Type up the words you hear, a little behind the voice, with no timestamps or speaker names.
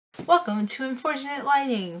Welcome to Unfortunate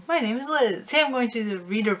Lighting. My name is Liz. Today I'm going to do the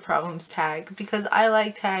reader problems tag because I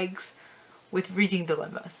like tags with reading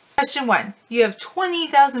dilemmas. Question 1. You have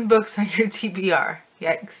 20,000 books on your TBR.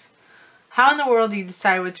 Yikes. How in the world do you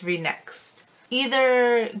decide what to read next?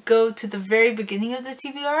 Either go to the very beginning of the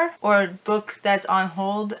TBR, or a book that's on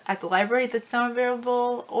hold at the library that's now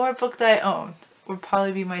available, or a book that I own would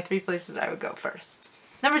probably be my 3 places I would go first.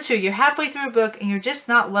 Number 2, you're halfway through a book and you're just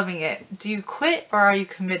not loving it. Do you quit or are you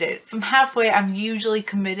committed? If I'm halfway, I'm usually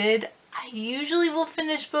committed. I usually will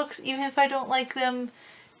finish books even if I don't like them,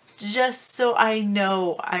 just so I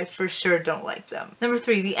know I for sure don't like them. Number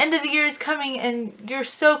 3, the end of the year is coming and you're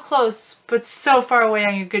so close but so far away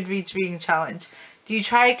on your Goodreads reading challenge. Do you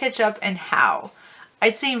try to catch up, and how?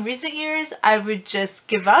 I'd say in recent years I would just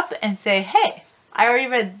give up and say, hey, I already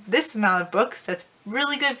read this amount of books. That's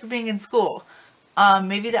really good for being in school.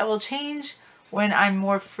 Maybe that will change when I'm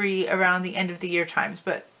more free around the end of the year times,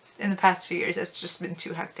 but in the past few years it's just been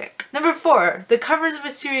too hectic. Number 4, the covers of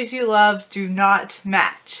a series you love do not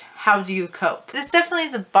match. How do you cope? This definitely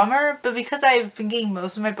is a bummer, but because I've been getting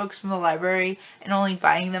most of my books from the library and only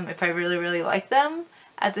buying them if I really like them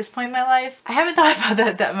at this point in my life, I haven't thought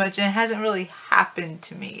about that much, and it hasn't really happened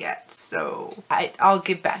to me yet, so I'll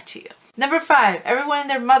get back to you. Number 5, everyone and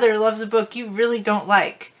their mother loves a book you really don't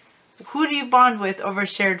like. Who do you bond with over a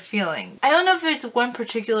shared feeling? I don't know if it's one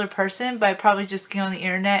particular person, but I probably just get on the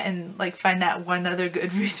internet and find that one other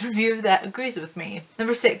Goodreads review that agrees with me.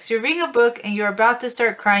 Number 6, you're reading a book and you're about to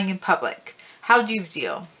start crying in public. How do you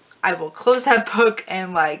deal? I will close that book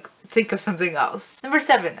and think of something else. Number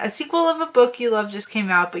 7, a sequel of a book you love just came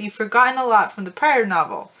out, but you've forgotten a lot from the prior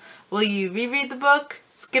novel. Will you reread the book,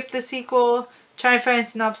 skip the sequel, try to find a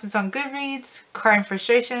synopsis on Goodreads, cry in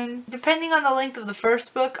frustration? Depending on the length of the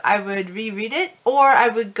first book, I would reread it, or I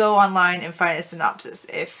would go online and find a synopsis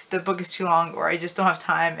if the book is too long or I just don't have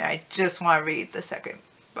time and I just want to read the second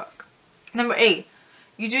book. Number 8,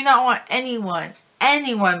 you do not want anyone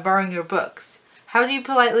borrowing your books. How do you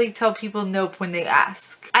politely tell people nope when they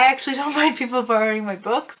ask? I actually don't mind people borrowing my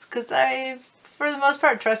books because I, for the most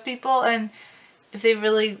part, trust people, and if they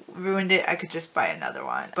really ruined it, I could just buy another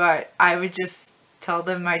one. But I would just tell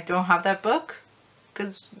them I don't have that book,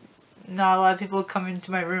 because not a lot of people come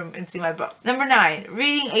into my room and see my book. Number 9,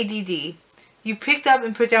 reading ADD. You picked up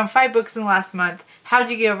and put down 5 books in the last month. How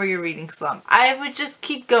do you get over your reading slump? I would just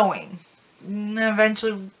keep going. And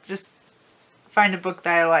eventually just find a book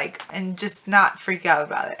that I like and just not freak out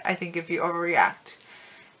about it. I think if you overreact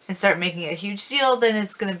and start making it a huge deal, then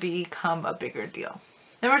it's going to become a bigger deal.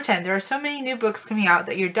 Number 10, there are so many new books coming out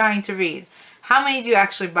that you're dying to read. How many do you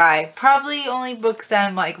actually buy? Probably only books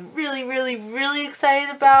that I'm really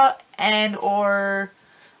excited about, and or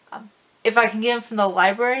if I can get them from the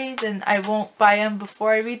library, then I won't buy them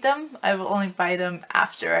before I read them. I will only buy them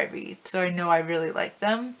after I read, so I know I really like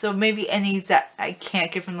them. So maybe any that I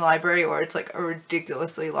can't get from the library, or it's a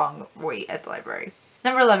ridiculously long wait at the library.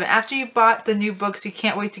 Number 11, after you bought the new books you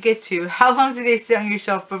can't wait to get to, how long do they sit on your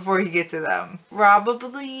shelf before you get to them?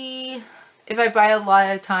 Probably, if I buy a lot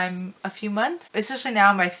at a time, a few months. Especially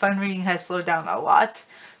now my fun reading has slowed down a lot.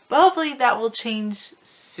 But hopefully that will change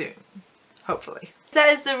soon. Hopefully. That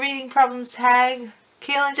is the reading problems tag.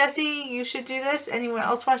 Kayla and Jesse, you should do this. Anyone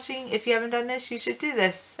else watching, if you haven't done this, you should do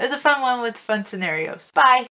this. It was a fun one with fun scenarios. Bye!